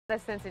The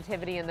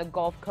sensitivity in the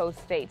Gulf Coast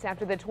states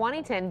after the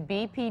 2010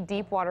 BP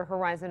Deepwater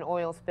Horizon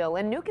oil spill,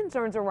 and new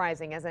concerns are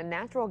rising as a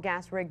natural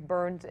gas rig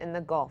burns in the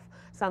Gulf.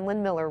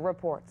 Sunlen Miller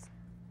reports.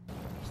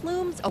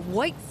 Plumes of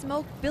white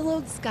smoke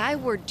billowed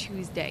skyward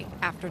Tuesday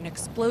after an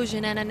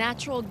explosion and a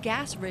natural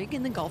gas rig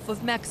in the Gulf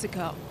of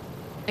Mexico.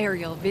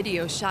 Aerial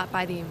video shot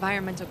by the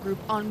environmental group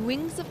On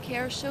Wings of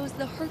Care shows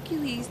the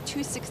Hercules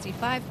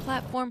 265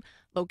 platform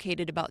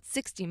located about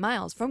 60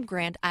 miles from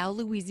Grand Isle,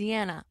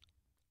 Louisiana.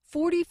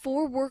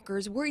 44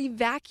 workers were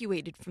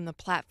evacuated from the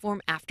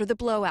platform after the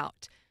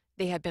blowout.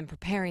 They had been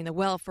preparing the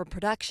well for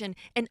production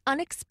and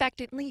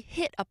unexpectedly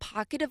hit a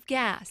pocket of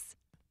gas.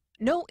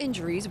 No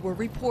injuries were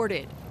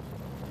reported.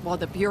 While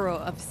the Bureau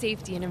of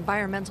Safety and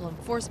Environmental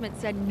Enforcement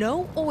said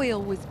no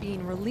oil was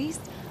being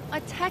released,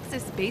 a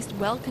Texas-based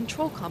well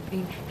control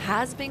company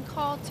has been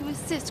called to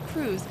assist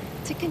crews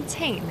to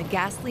contain the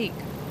gas leak.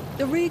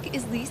 The rig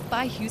is leased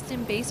by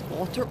Houston-based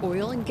Walter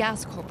Oil and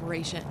Gas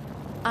Corporation.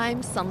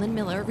 I'm Sunlen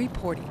Miller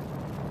reporting.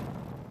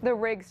 The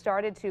rig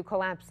started to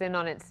collapse in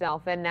on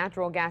itself, and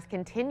natural gas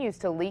continues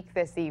to leak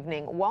this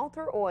evening.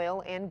 Walter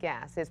Oil and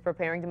Gas is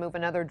preparing to move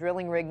another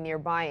drilling rig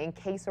nearby in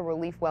case a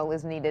relief well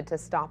is needed to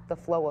stop the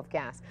flow of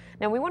gas.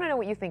 Now, we want to know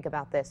what you think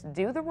about this.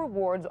 Do the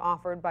rewards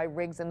offered by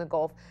rigs in the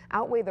Gulf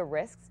outweigh the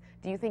risks?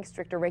 Do you think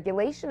stricter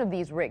regulation of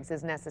these rigs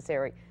is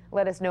necessary?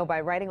 Let us know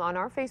by writing on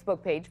our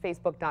Facebook page,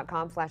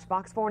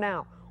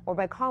 facebook.com/Fox4Now, or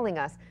by calling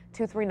us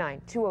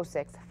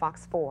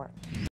 239-206-FOX4.